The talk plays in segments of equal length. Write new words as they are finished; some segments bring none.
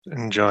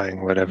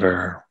enjoying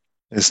whatever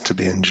is to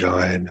be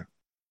enjoyed.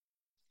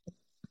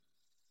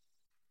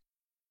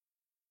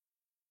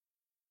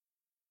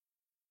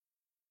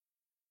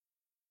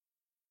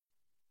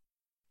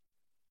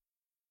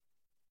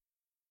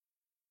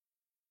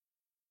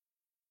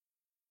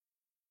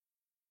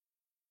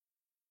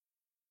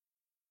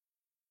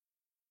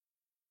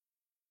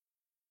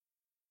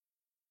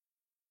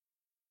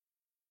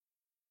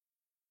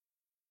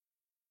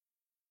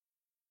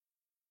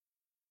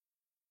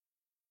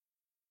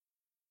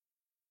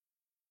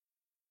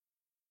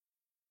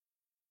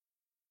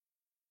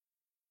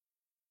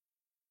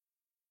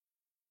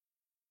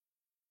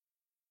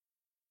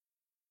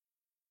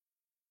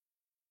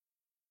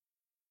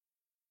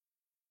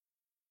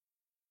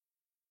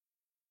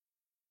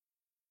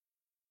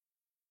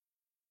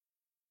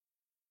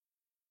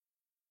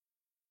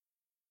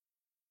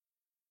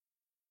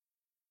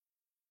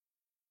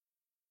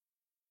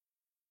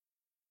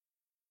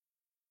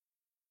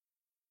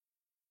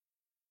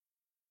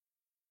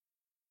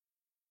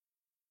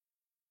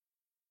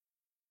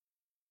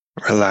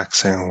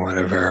 Relaxing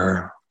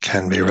whatever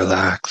can be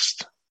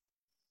relaxed.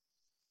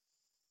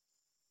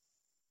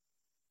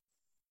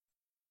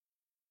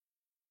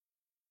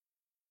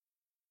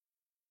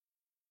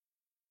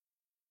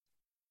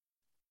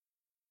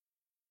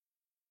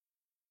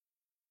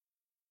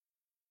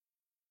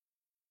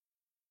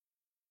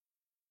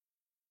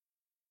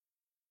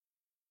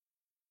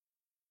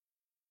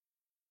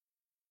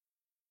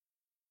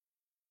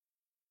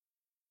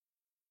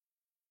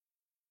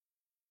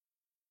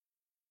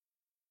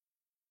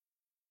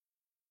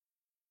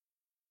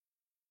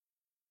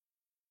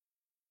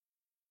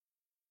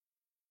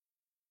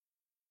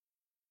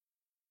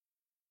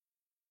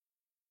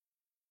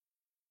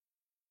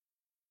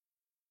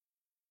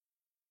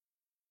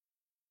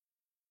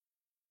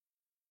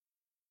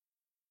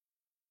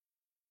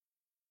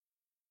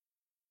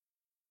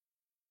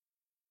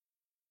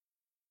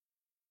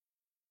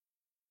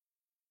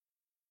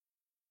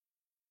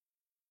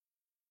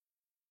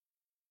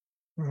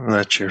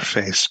 Let your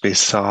face be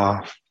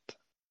soft.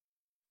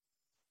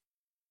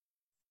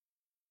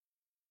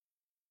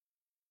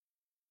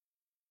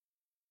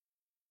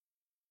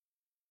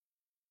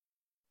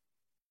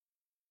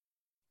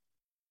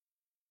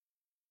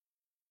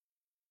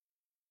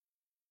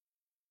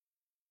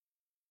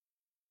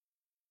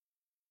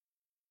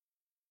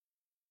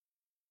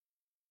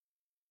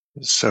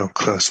 So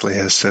closely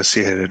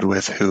associated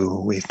with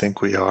who we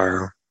think we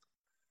are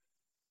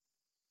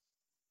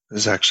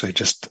is actually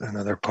just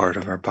another part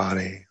of our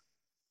body.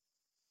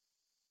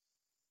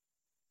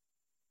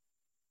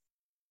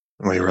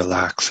 We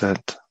relax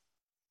it.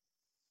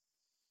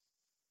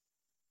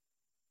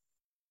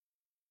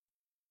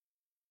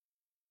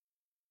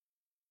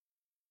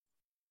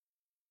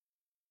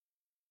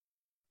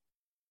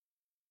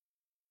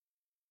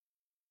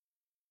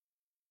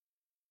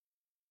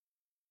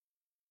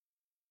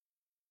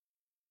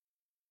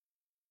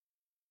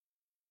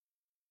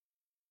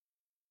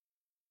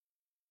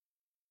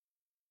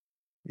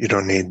 You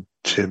don't need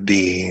to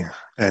be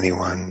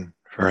anyone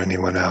for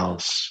anyone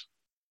else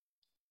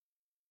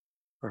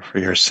or for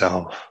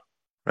yourself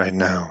right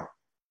now.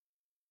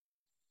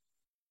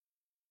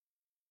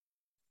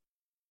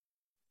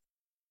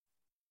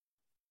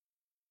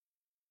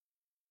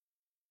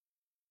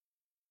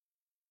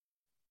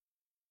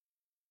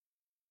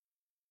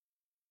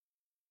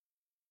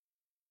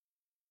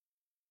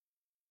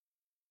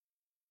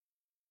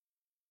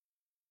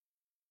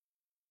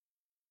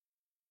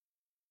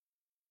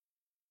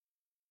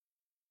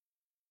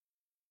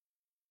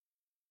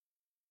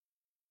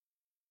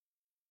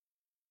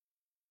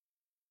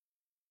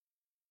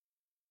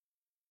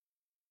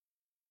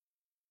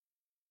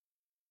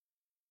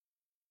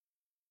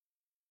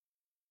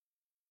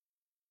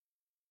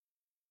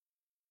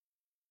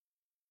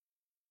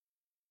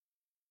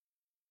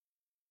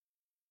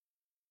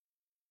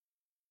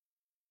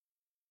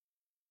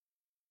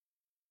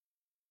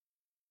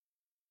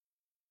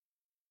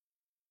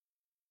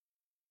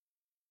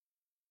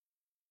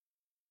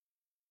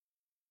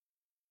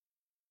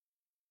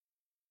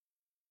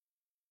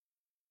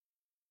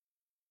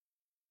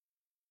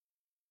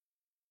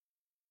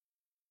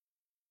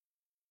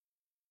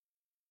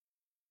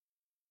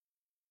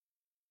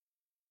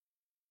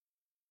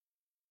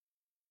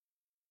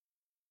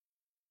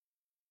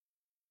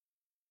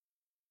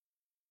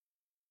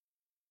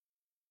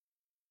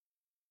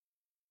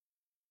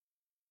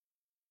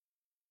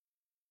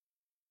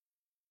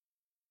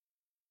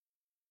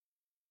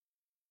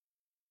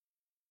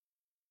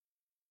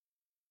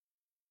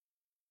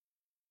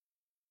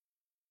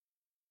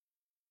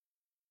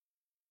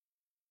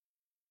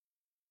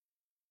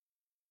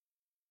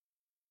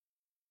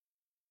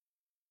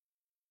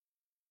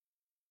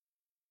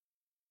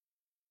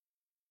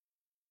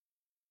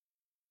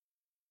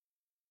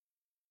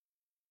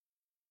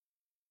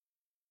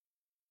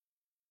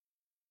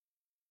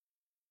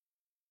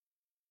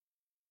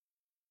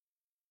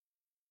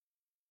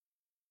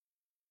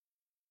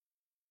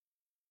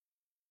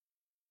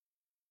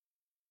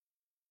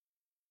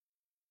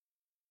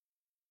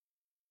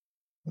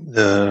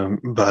 the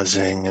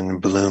buzzing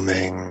and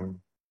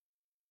blooming,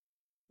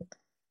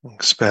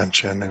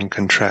 expansion and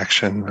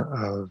contraction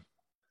of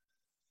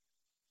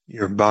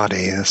your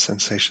body, the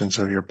sensations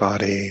of your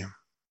body.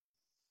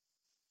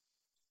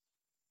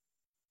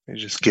 You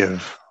just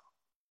give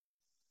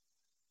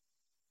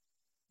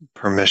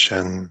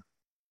permission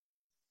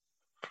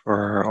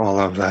for all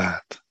of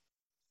that.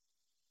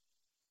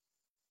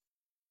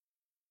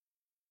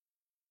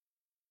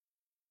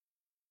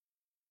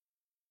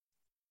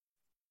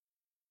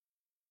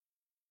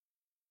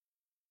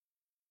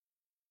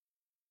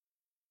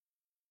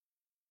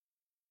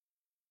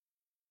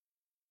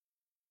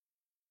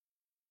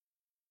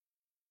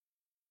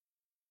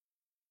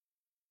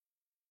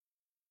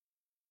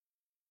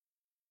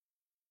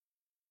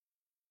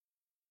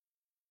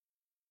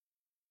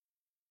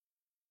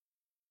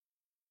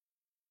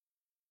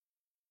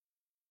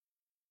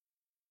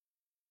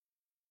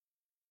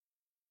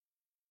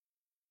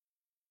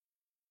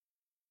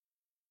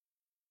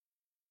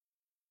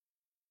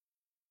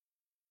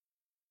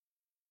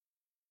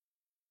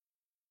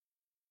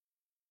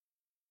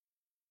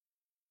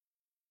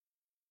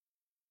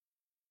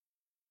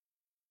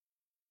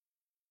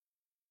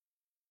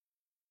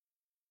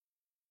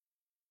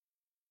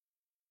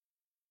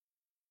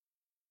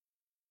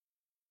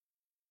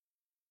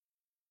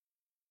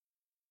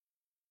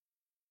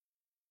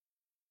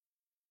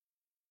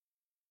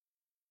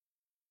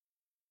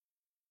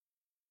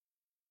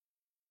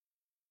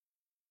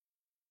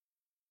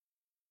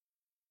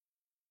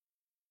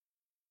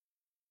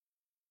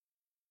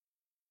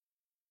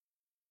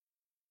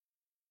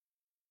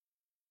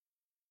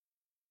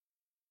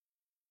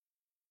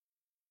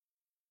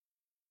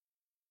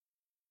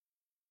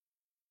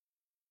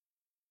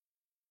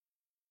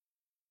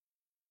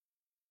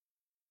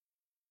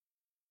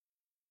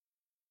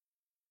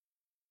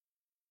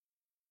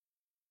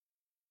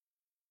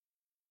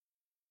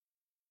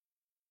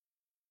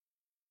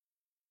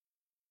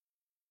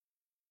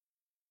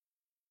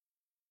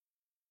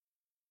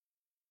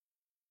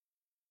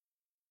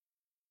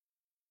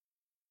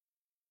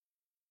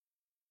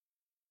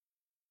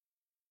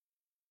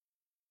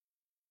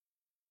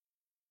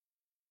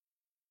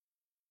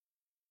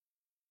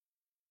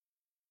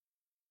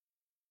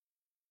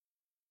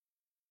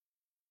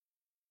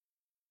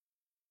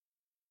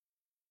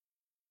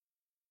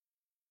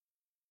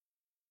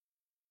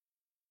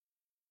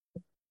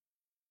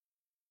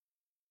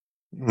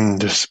 And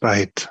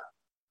despite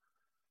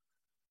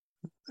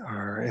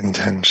our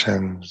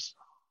intentions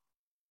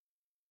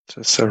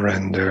to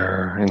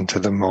surrender into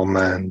the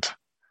moment,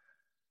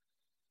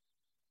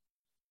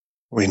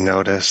 we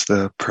notice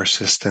the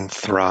persistent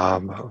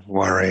throb of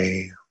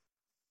worry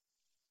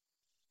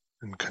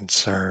and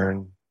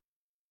concern.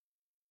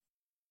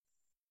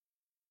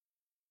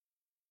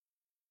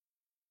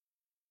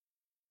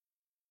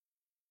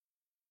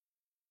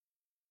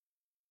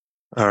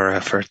 Our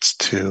efforts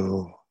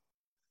to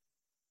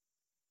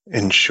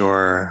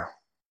ensure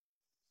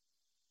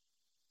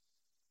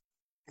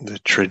the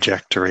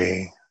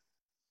trajectory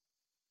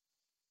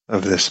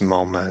of this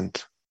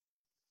moment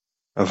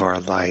of our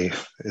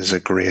life is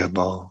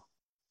agreeable.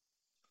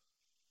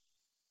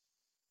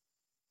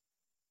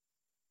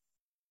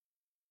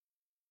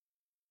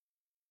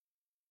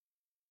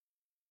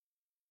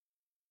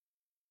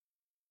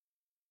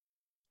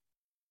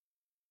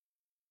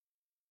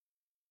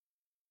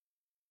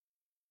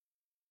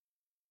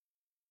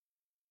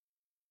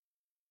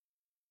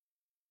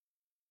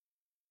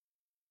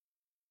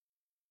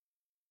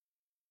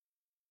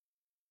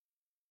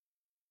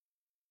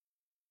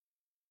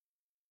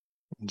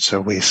 And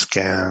so we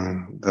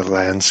scan the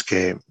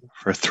landscape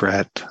for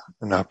threat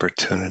and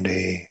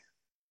opportunity.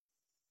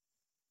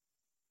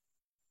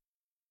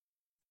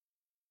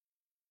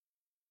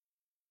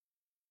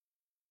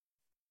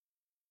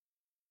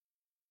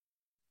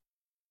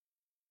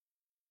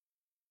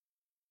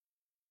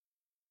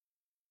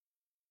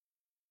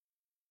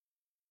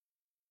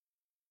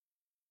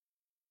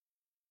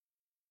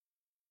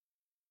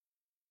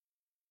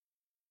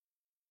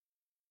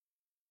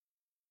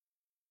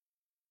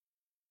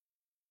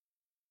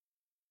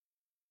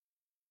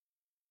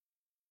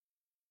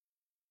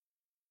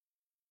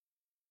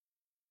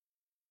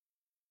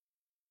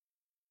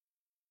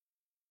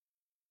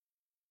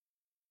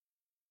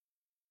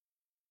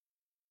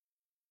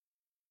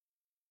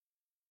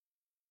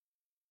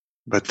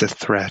 But the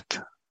threat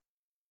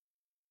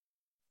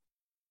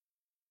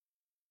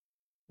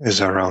is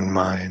our own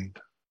mind,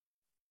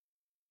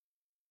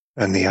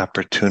 and the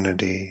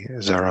opportunity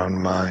is our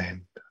own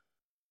mind.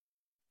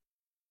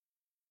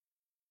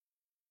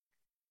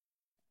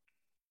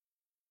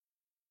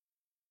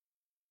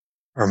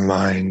 Our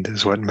mind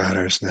is what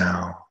matters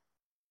now.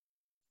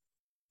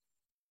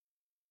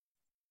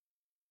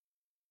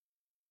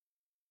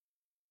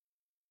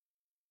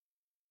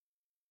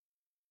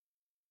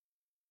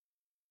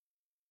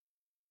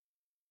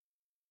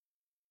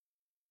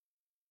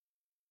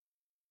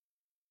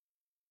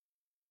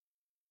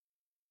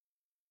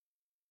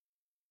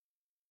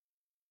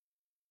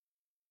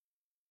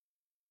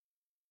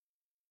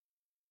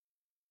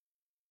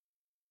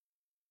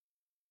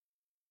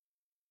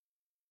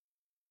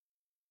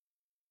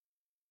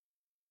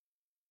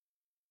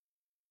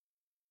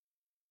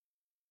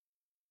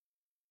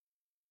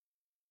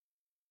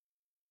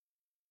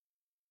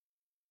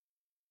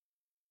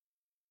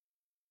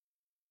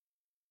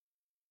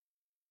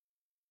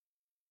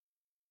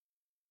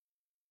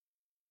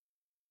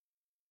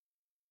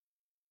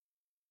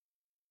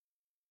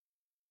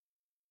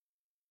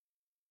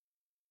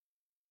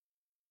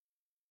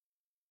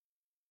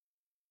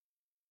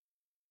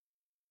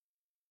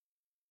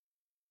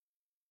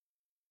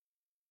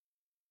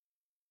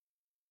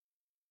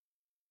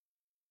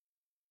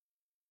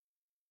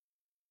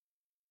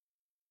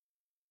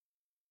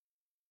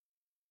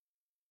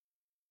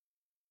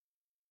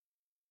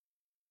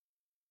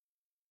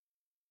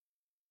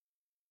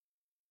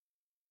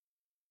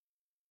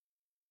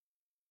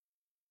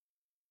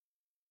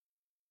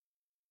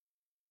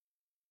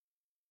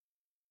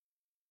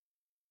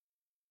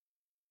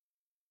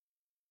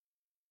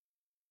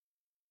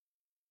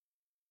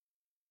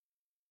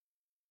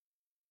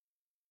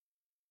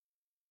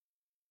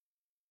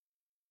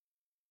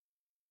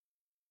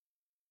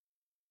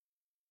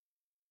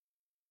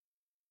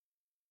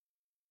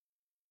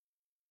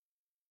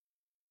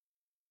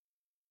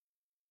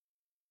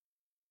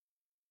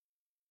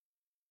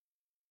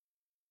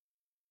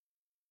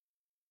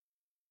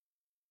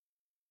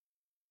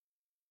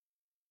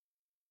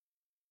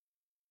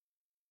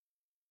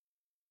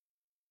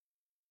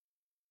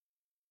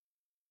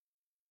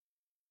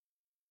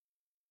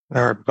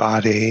 Our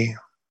bodily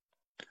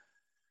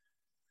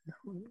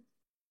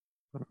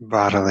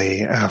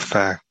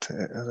affect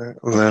a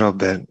little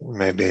bit,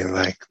 maybe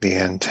like the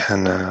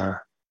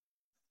antenna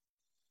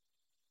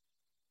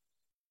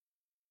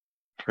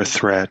for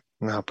threat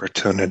and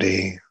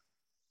opportunity.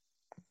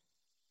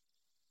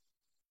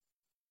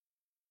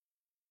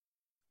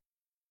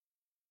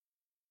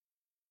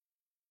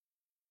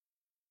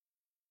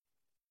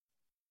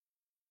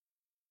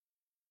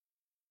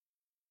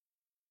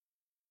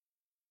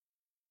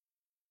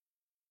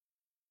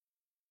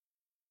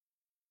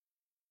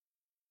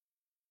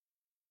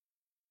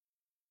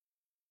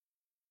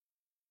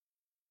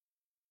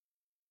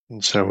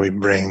 And so we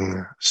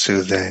bring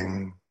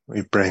soothing,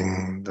 we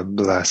bring the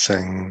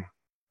blessing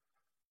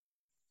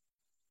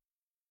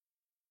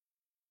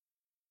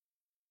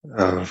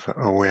of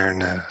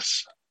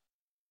awareness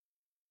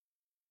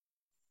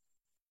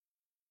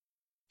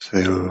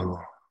to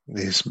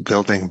these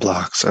building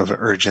blocks of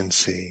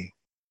urgency,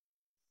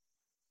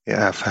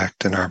 the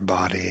affect in our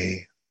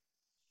body.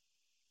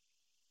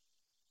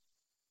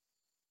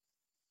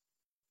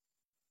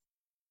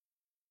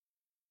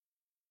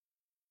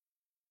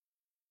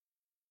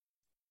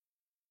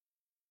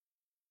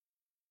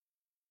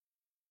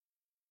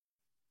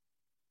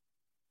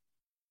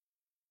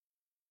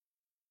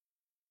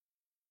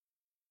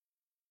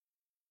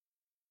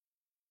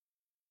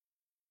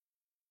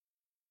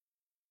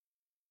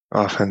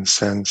 Often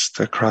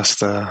sensed across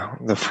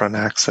the front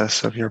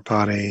axis of your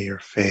body, your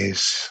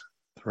face,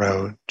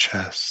 throat,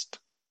 chest,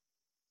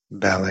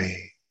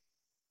 belly.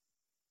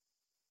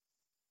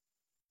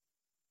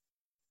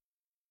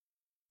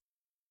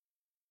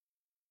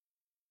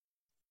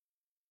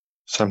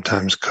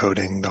 Sometimes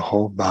coating the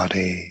whole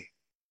body.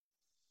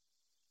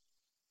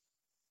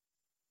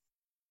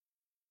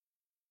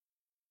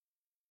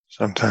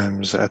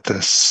 Sometimes at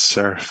the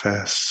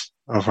surface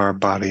of our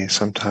body,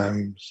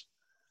 sometimes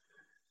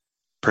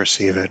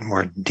perceive it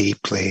more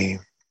deeply,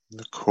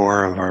 the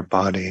core of our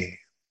body.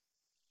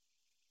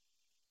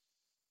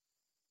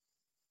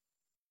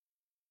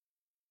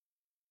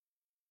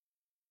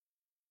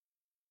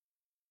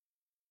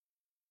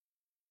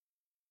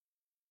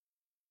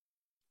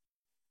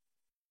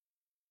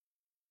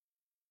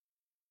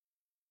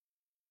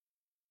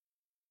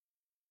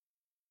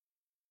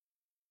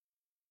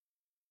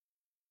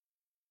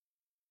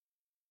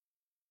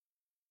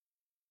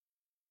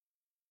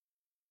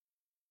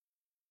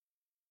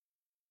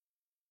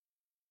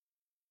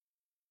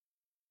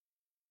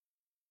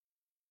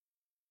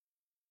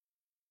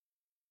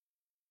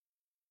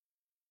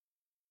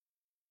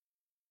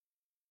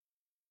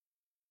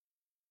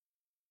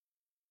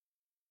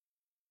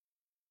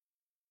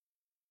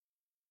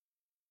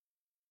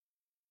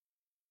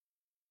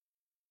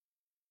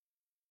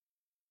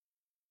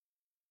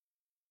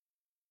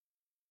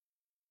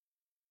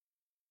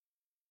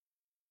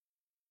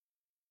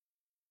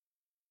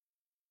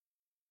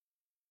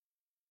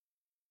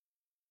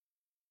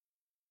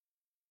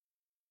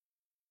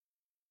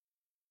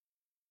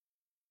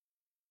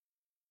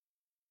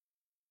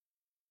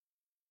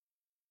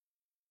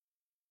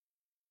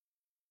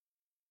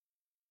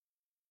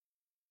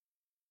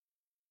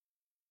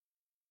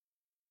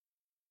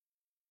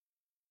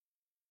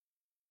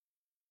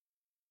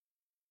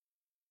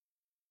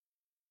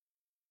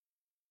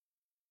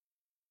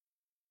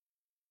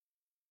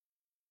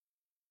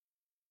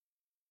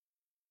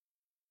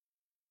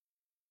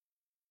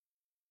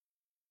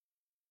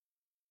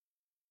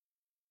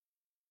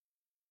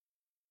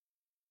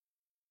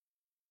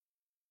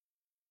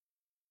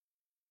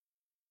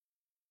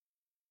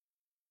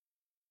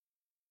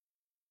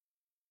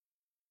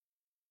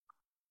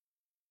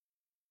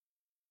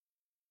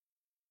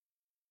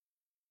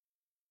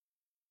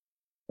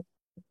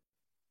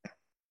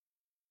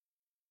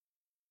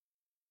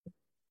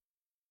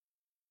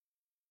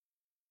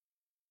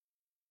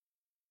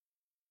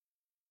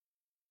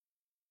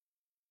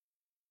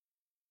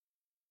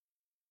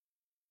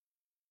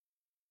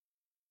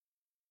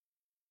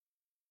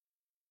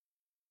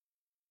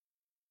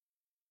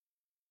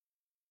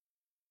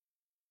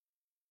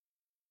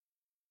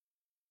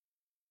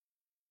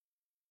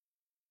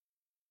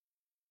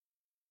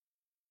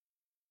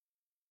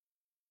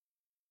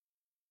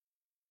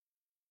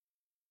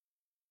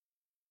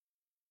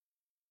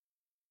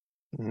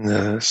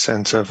 The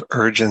sense of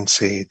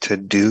urgency to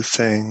do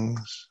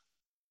things,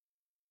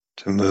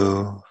 to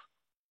move,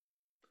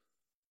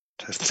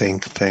 to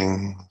think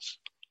things.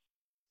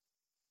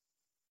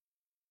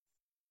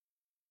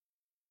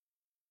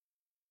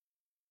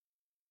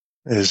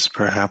 Is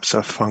perhaps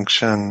a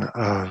function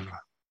of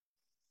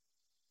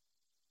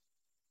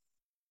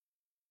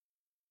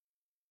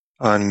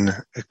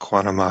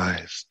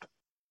unequanimized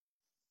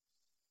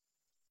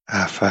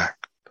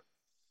affect.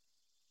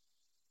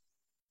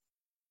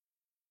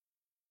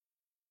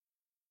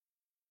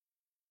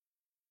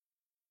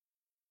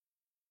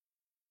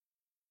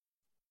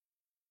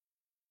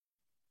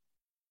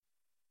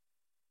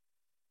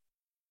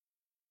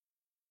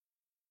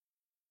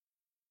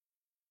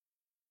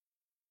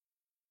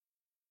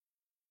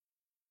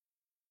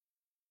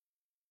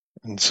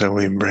 And so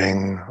we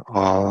bring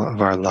all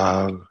of our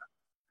love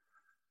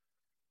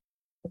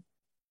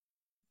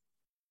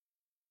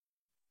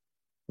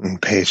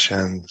and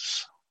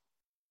patience,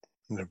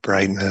 and the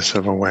brightness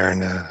of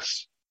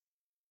awareness,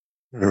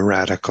 the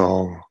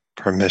radical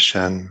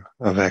permission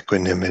of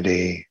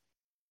equanimity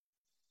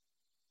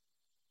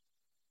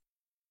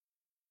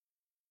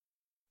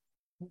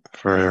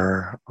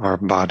for our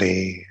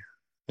body,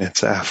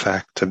 its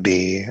affect to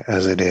be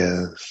as it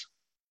is.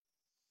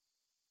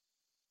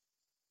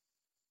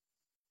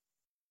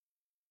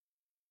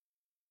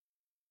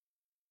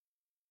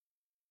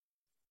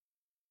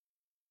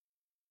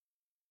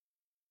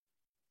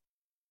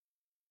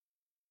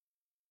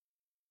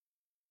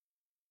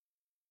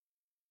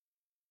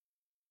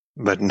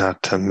 But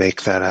not to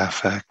make that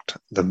affect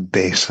the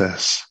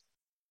basis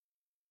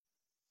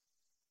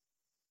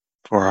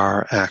for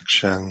our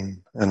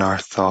action and our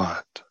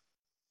thought.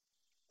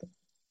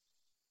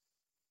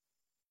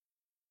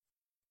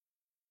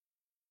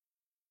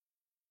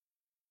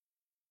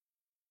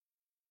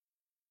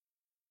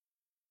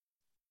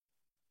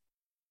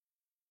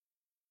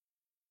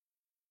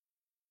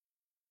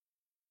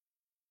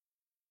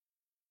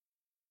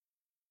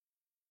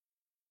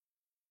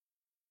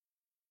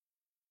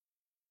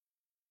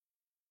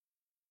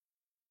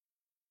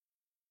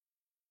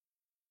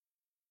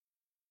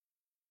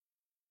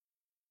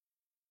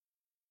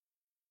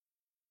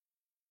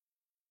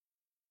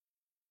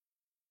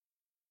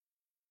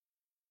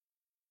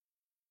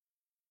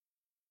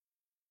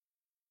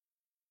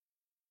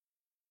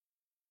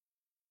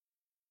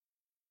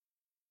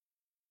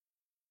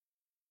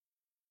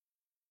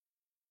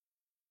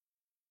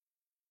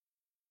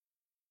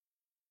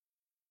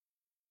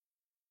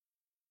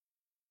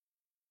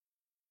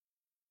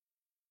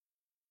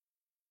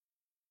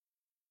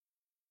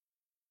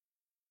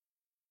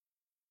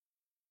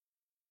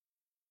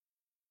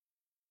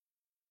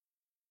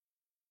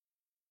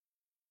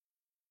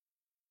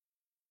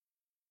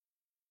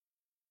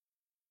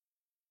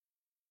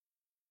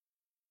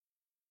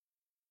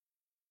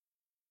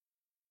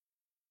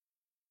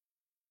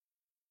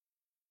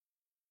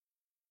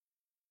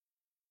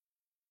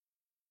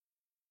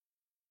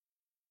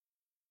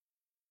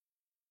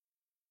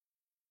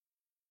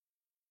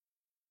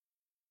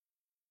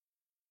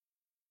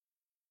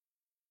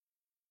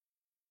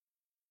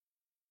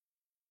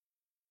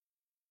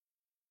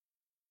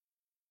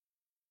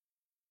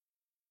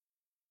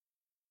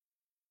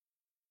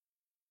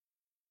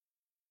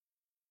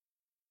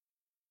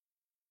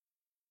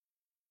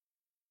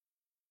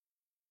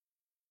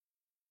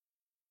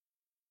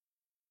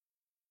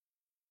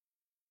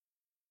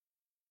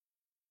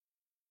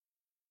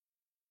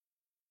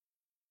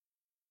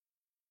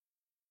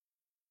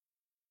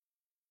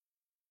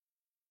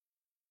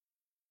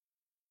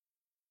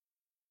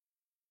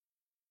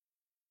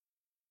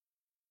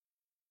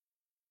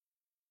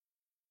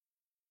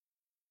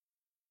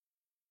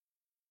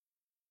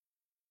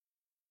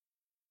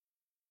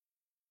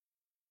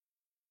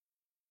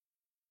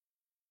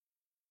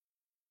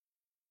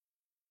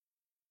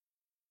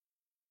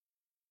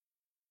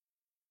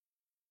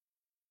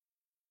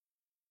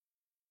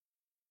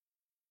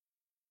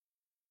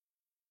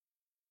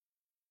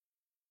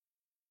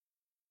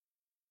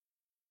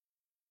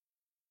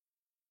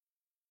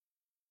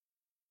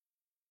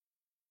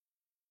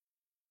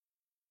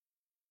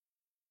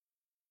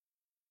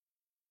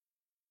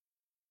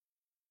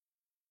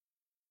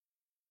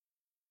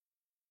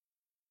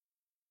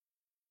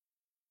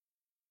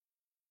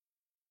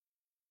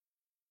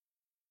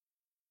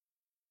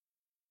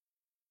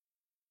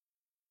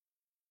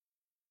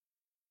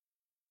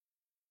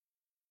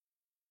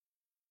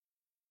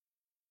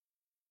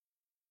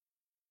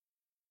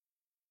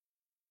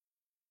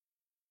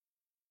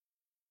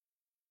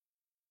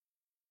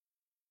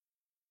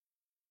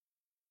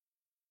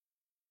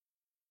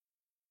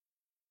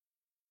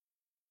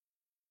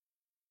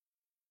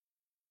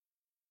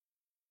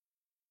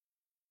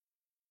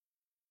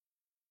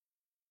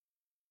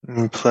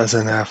 And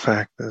pleasant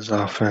affect is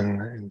often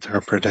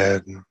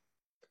interpreted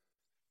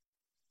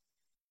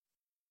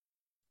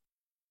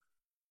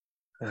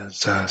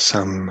as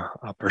some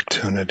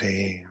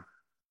opportunity,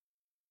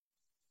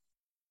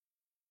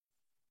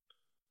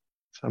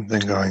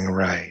 something going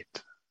right.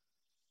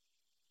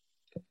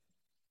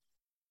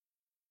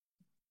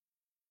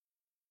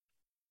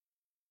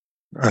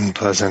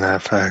 Unpleasant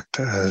affect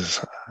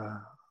as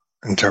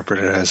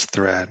interpreted as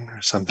threat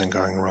or something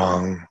going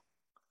wrong.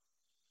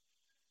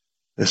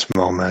 This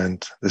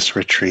moment, this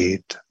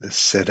retreat, this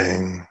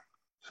sitting,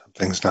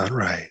 something's not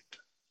right.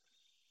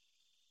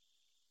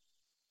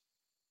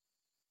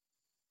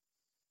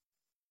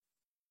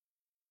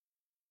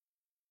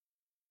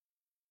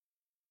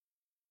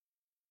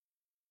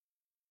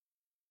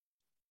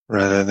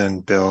 Rather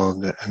than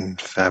build and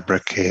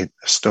fabricate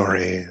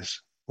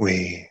stories,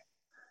 we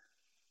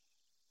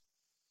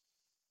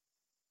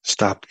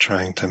stop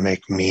trying to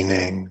make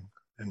meaning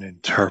and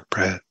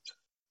interpret,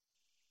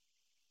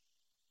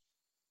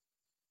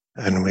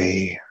 and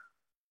we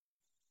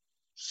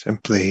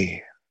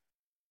simply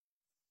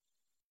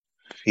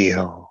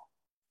feel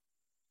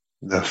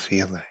the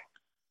feeling.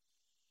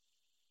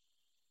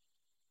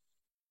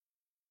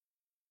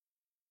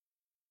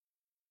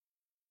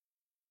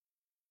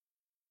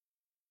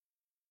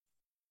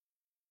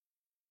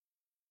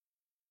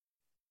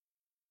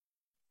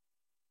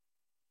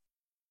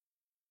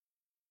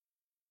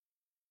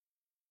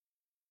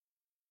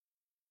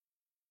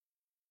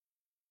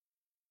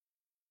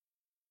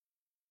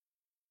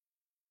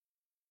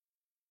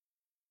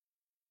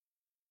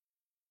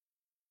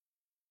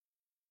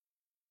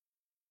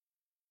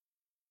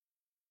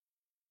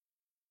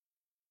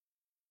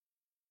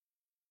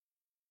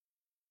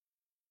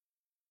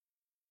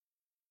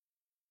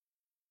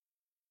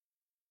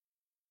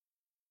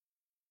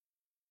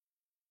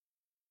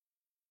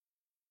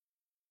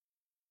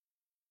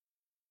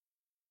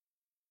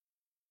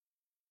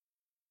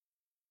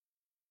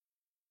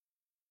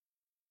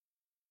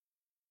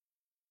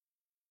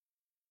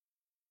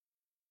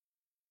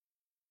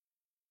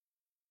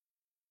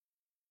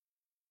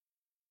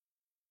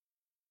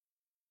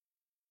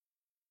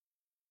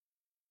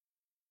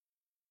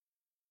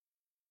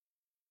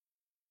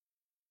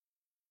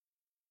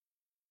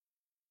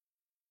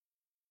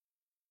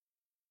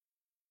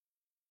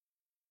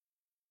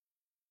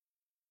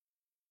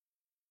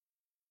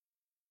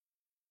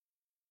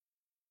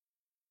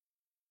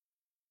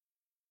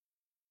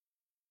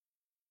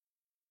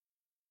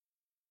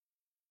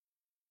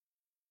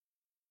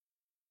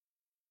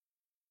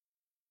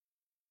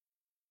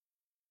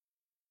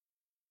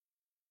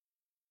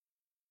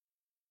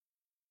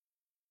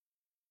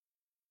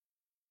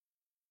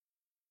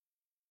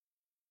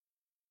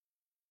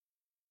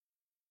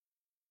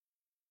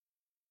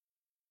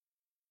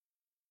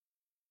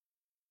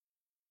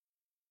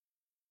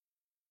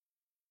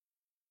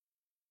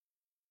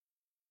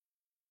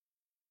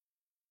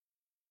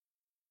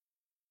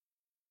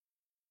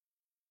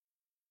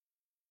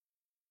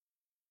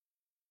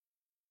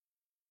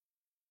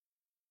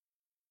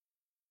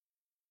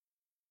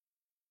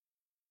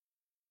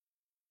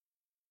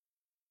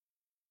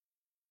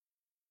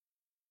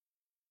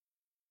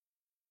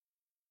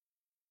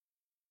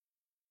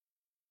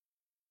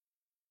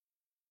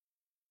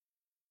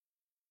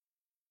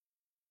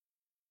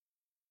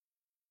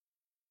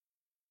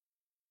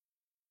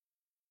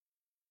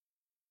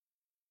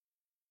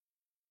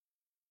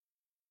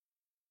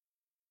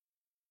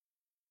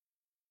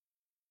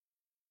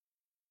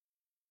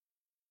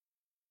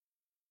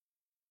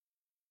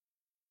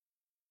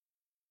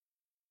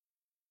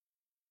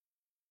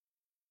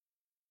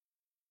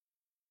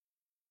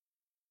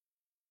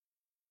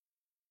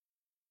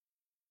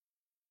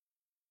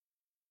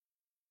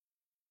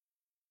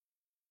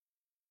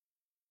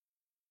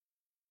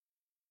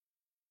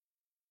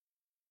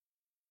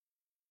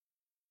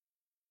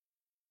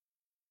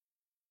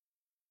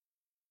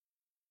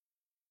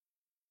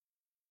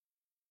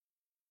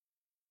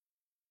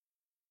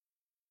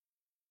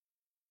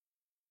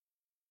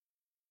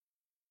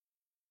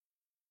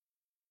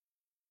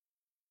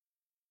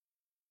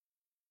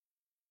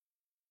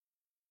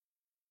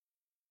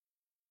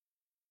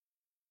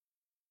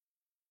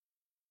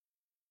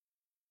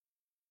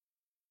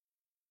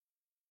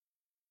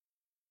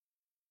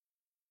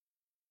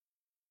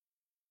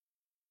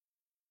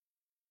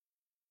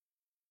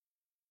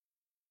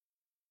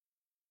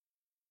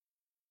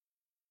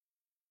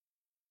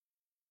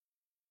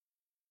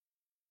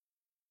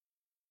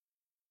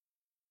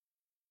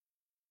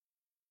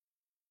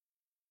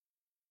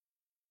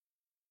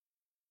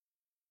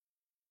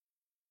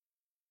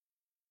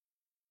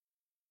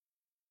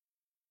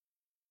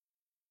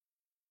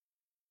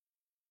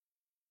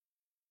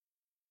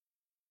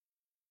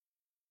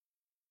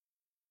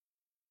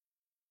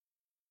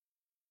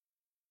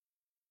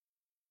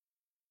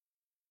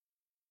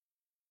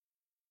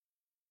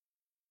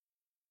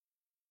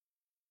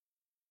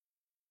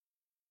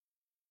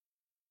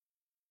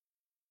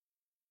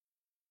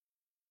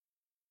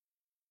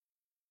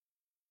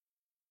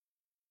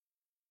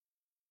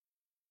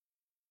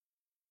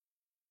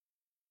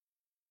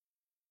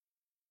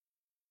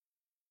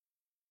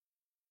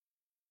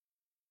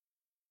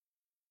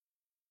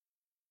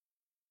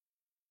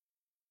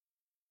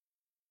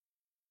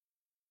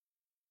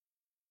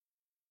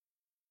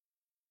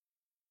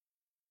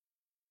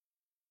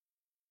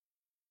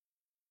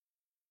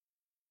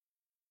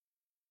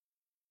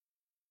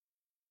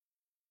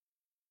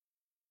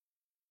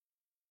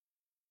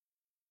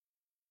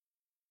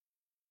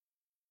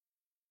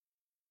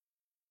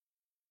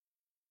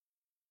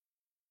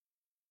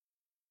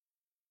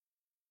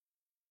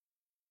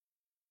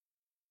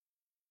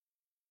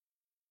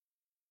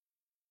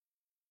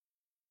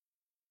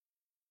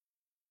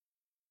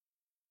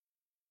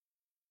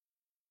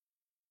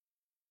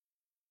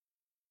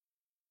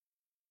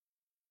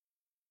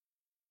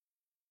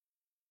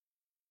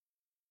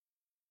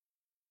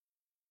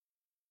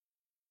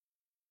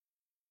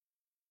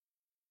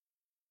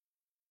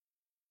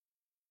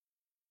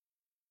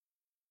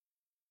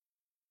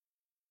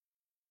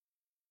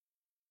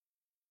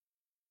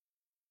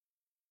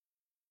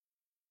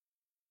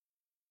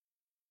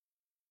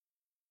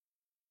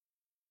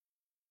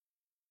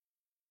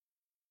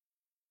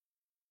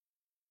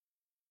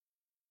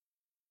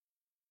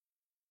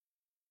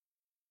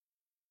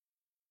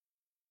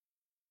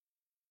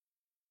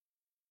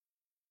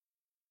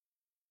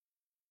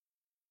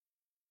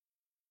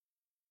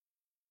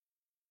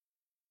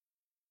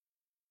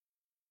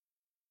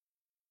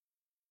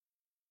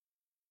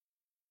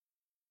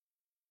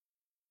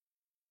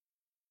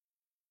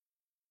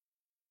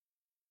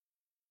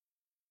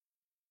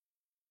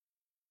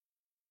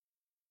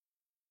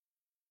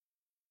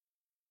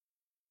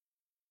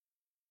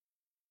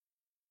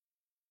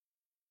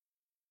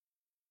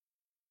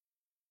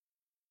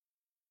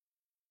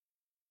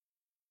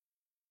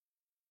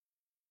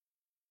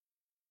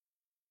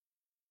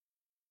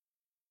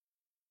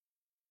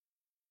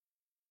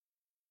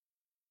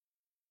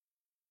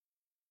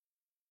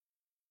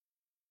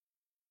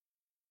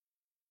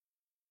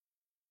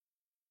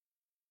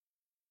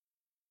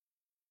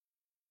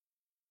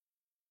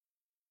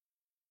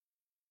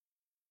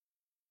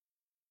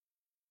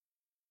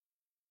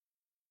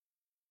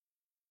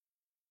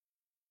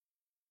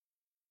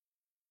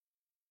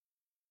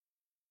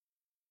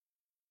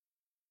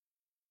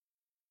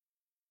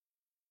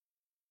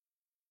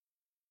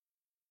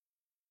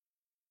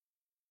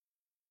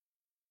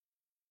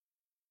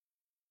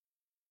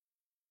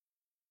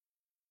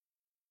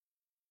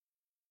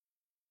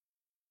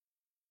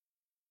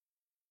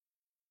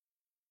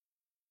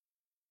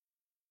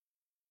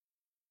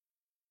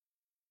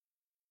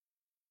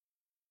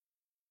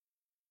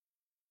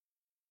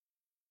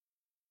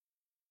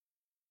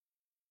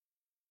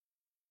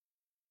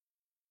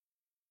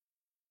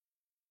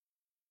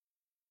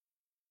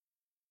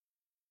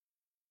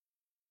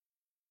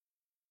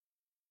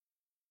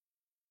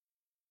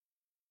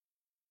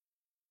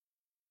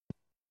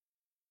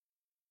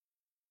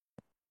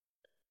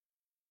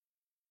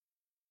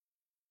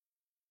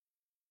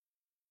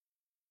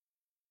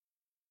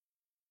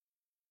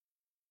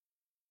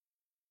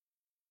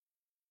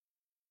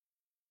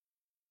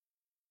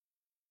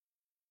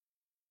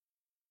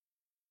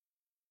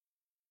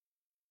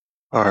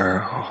 our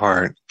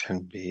heart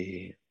can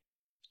be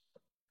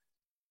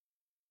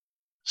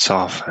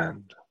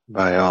softened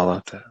by all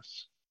of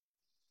this.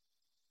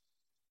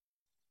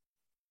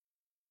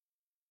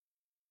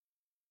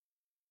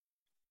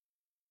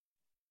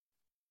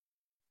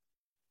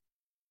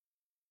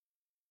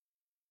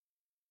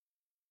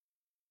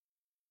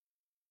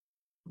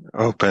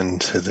 Open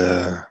to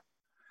the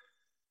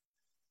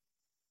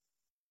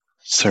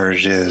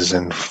surges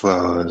and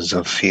flows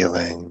of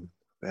feeling,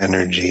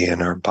 energy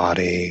in our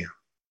body.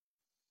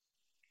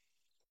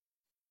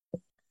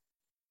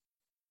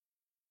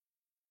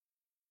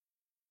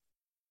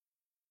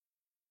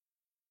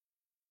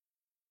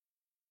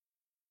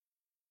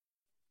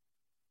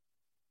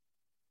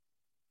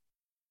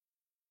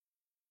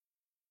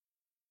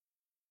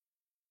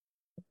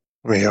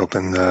 We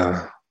open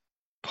the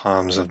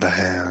palms of the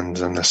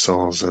hands and the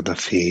soles of the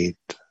feet.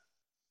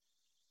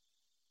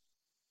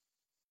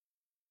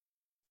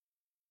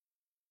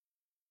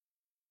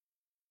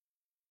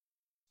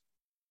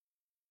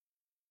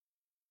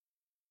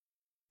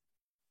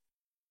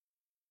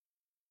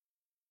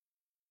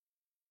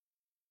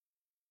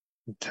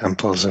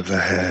 Temples of the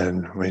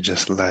head, we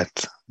just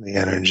let the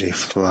energy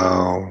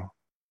flow.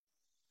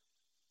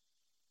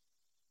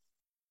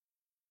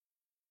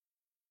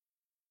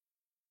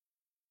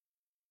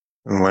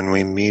 And when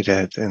we meet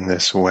it in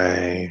this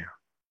way,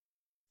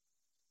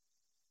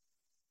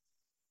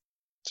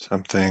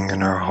 something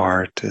in our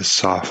heart is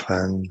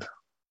softened.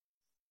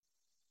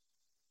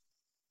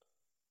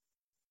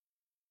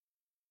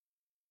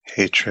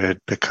 Hatred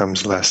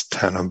becomes less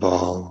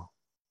tenable.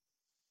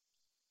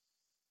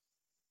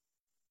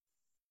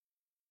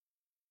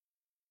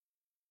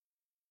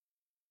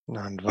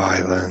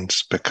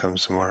 Nonviolence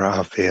becomes more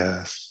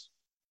obvious.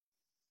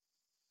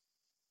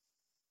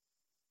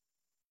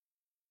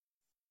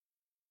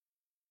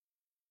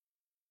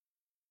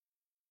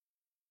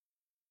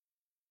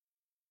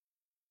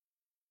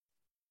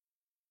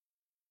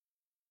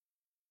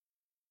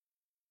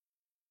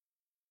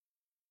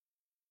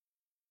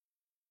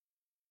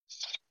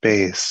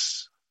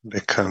 Space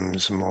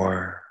becomes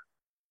more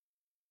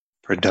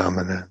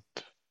predominant.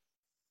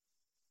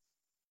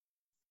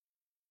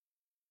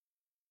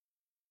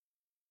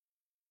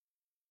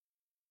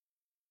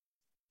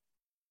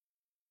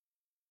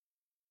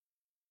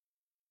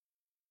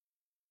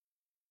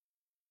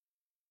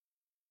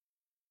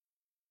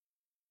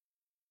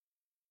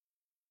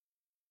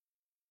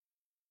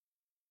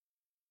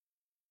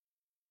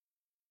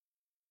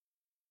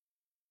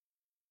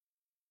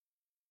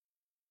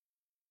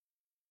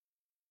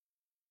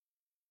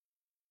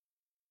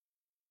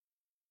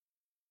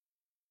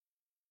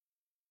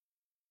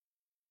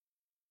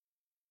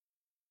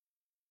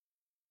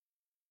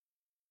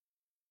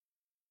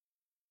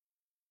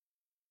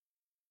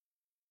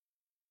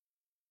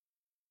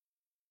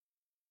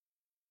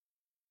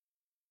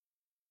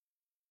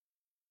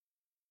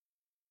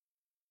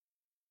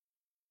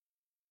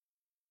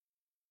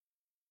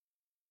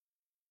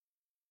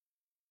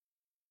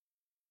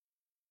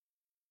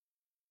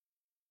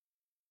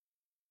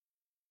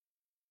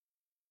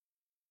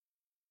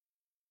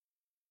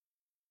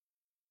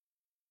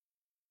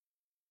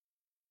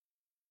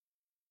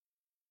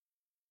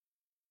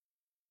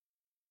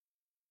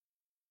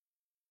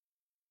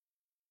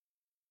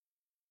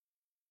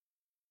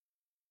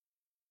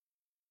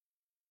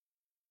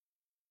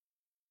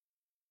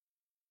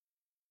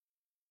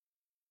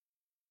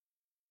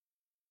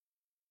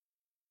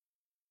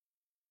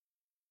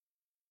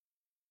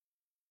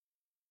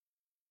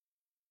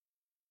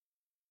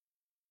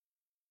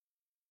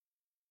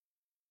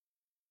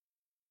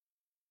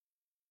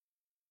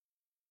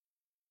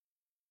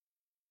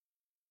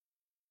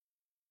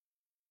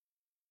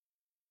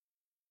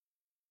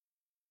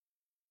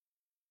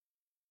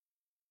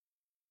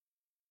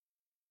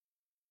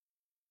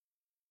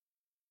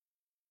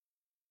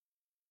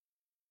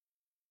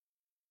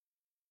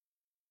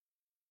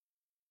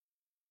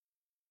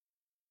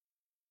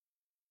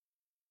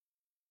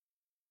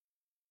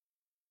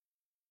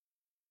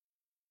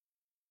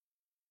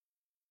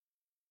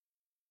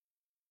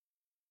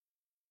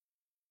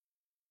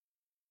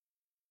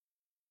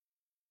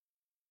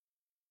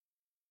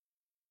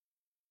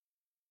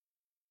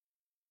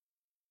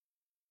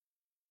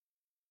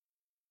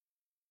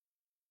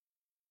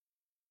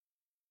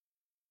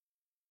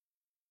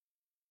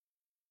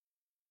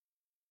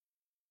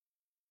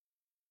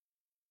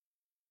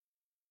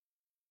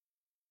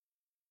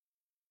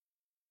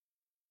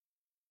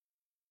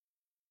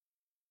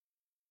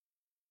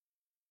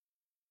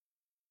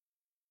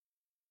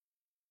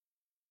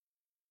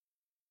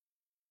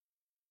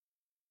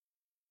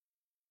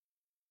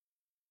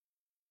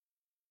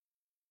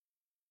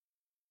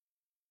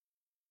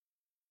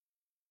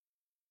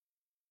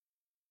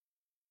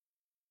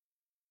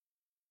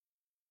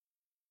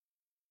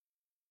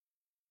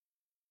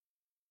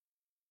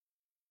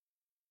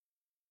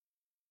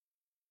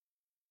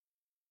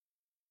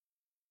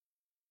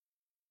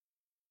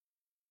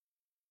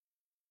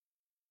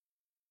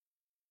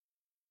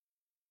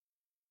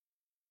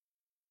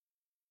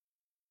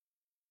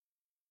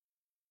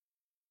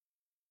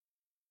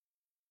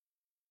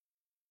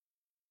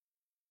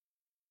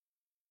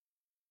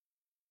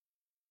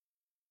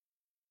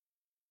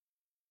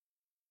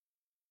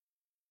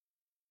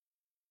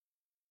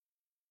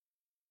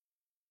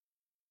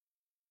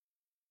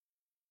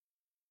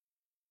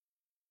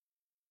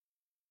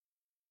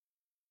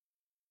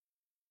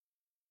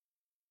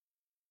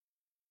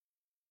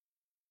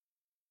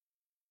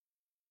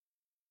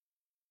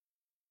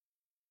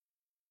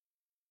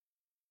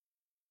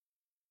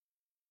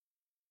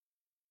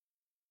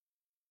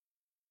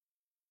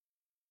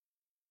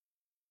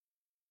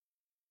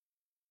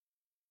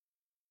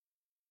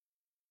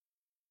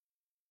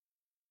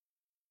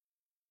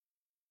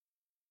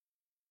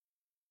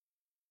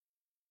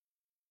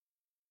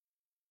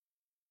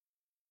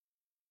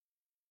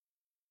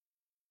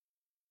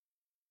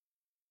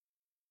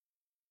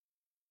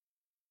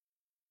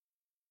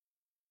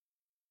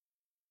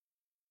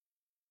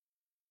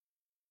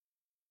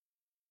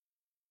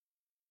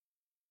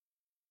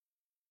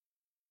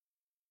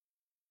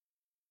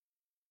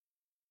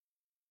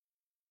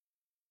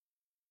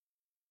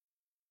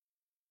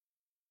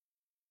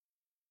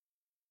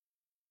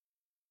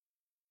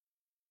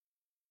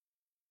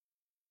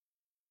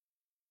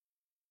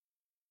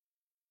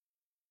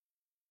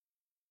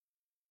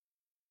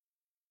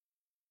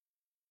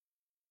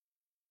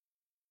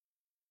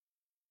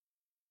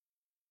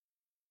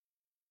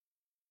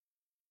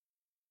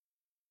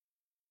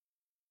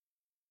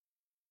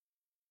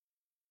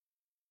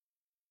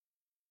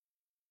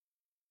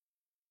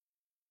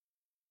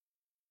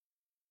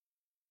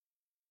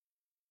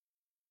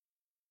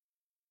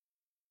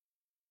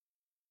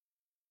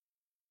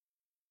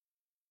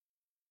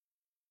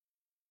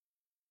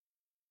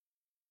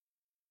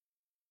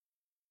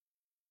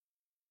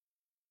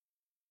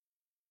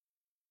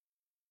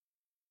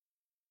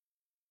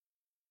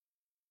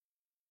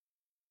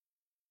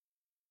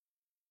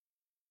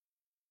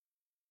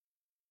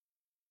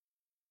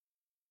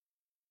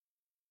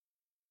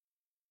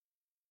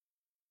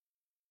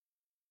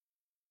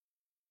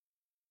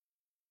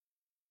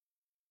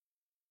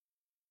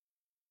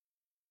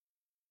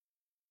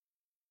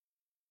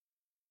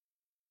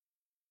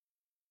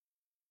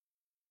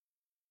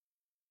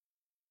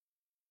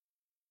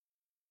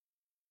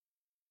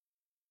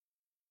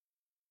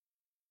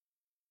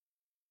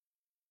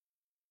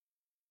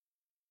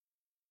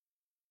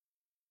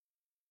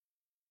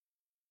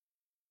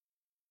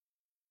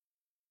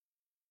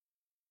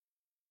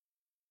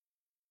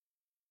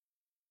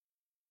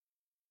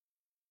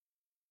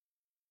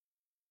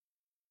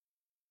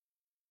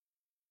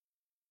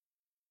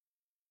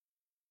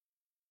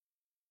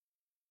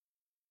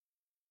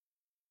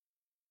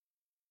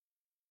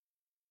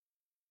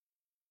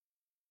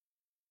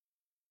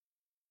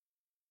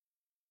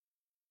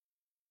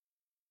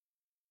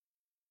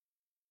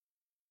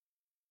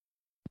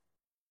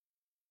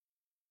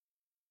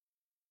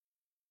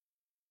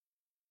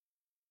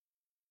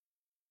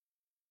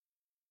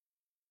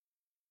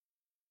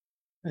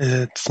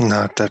 It's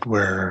not that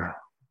we're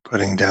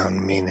putting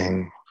down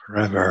meaning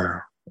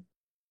forever.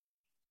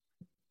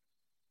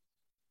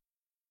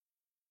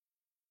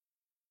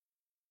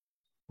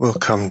 We'll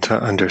come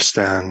to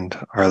understand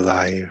our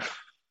life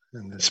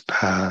in this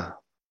path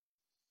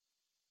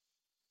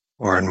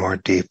more and more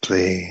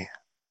deeply,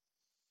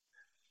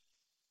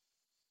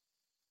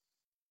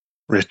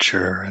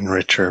 richer and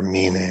richer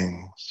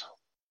meanings.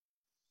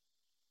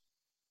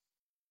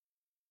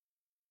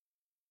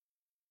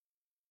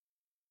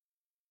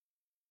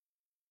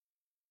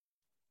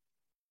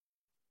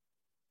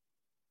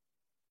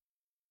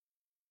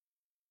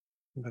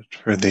 But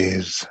for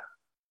these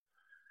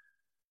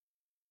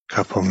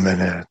couple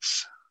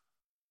minutes,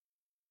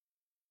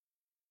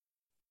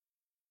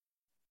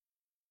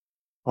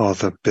 all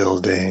the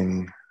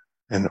building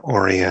and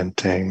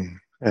orienting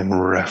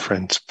and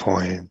reference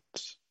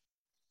points,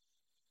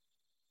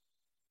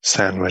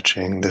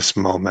 sandwiching this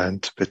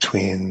moment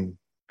between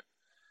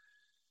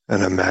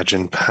an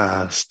imagined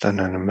past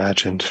and an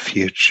imagined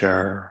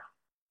future,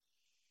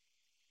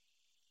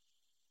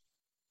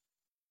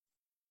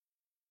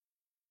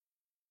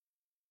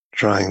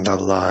 drawing the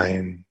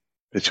line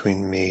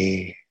between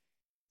me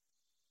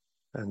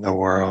and the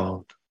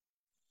world.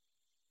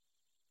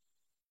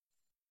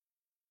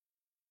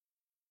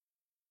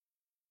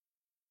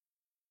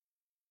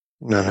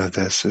 None of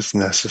this is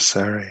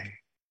necessary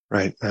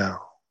right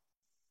now.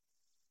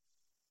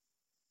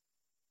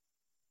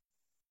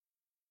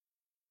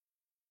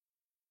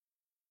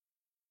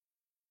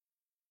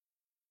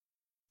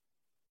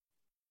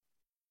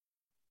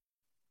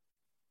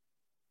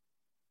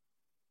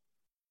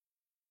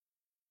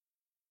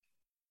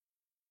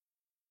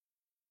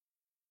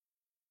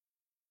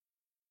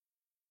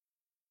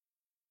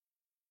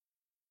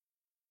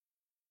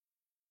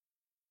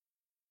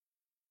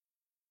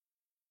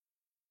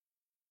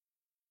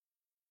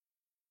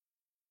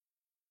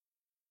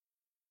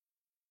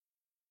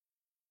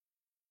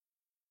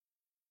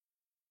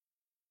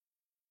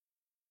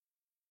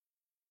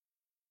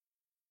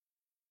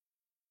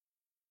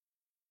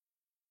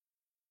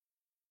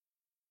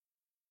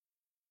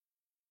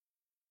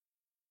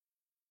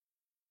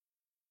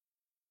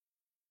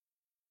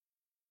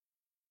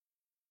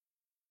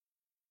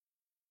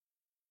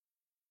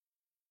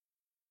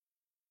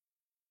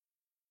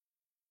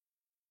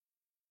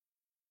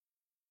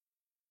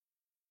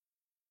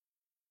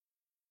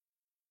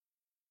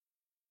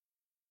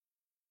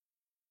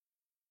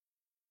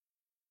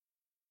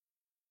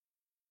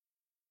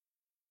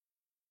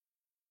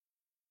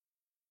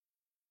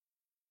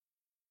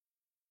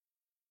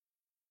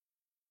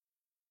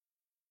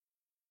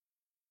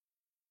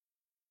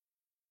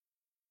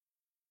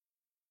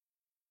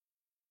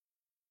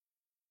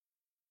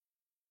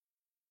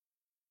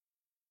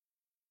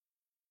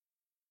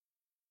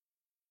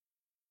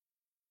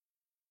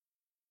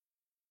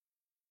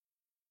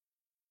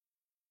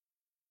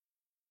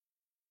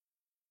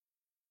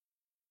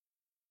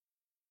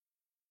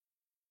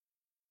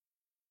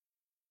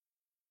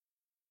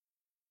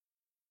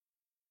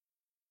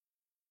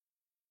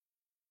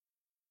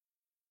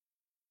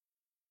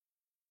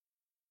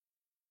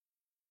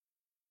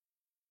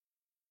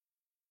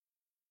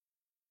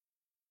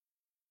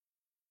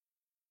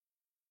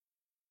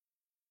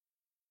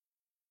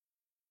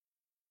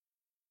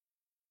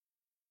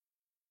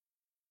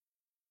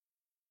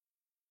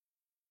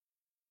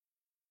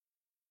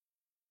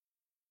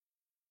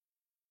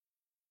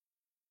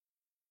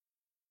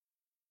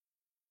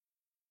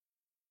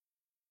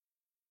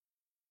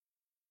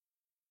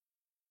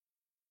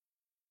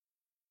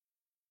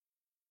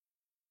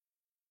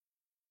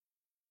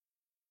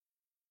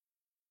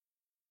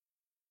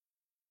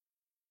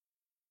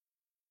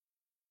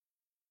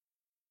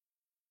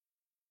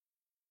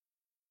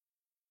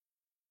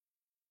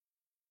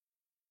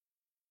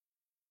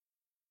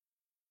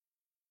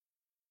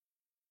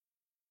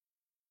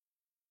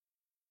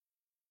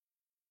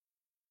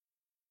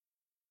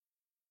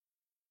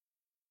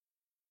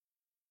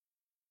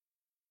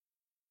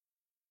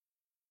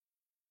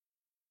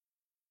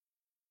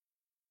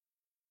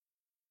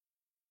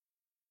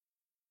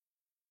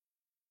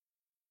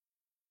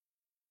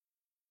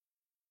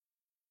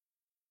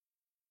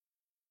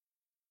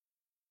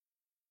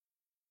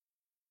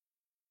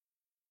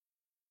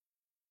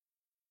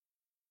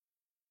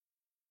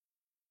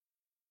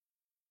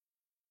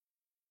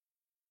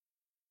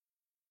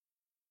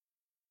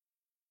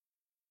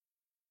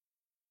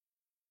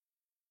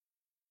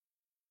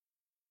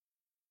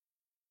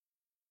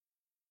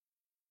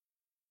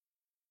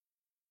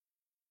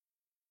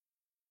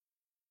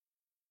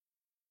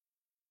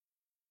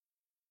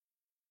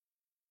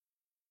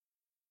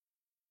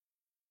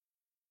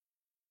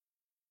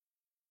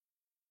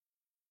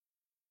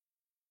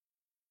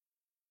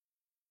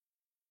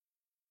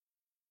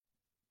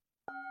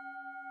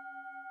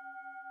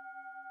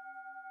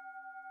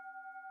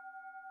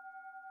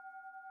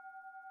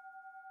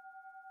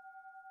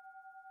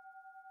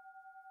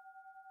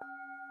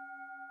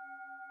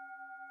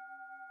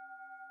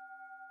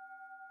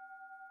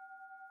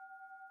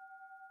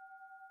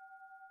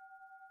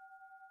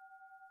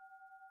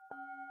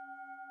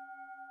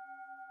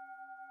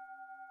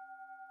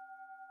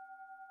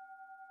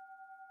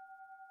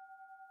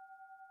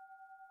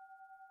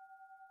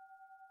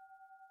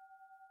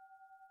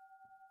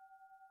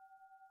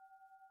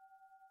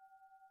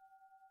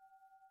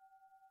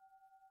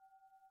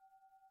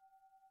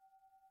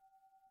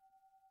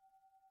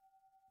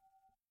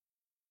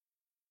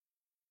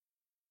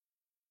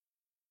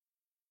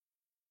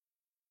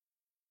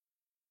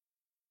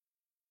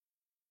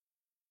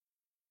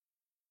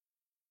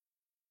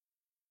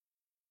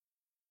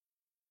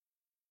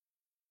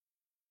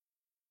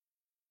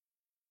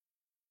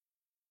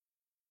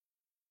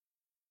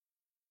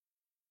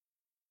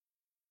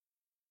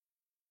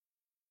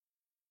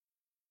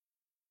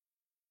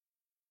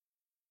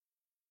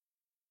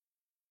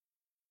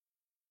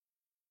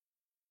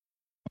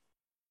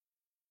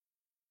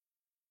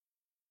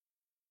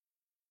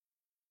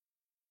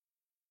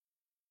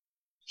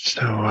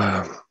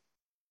 So,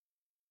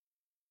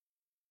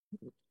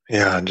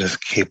 yeah, just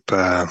keep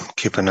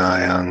an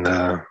eye on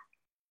the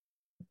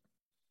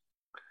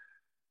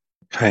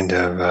kind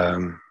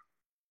of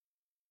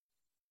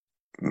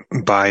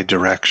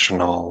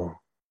bi-directional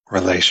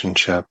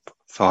relationship,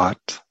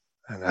 thought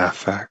and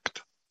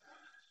affect.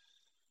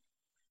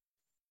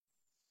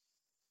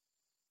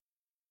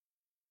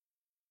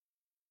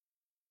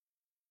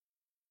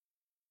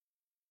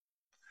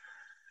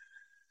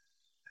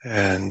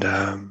 And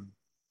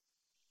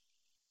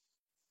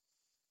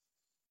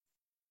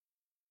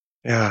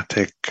yeah,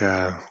 take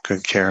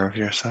good care of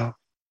yourself.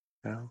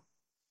 You know?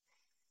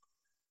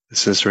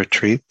 This is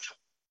retreat.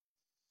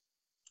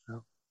 You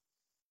know?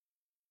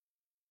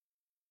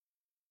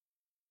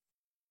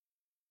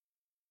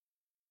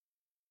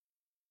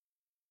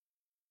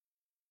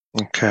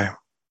 Okay.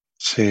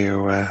 See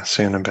you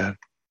in a bit.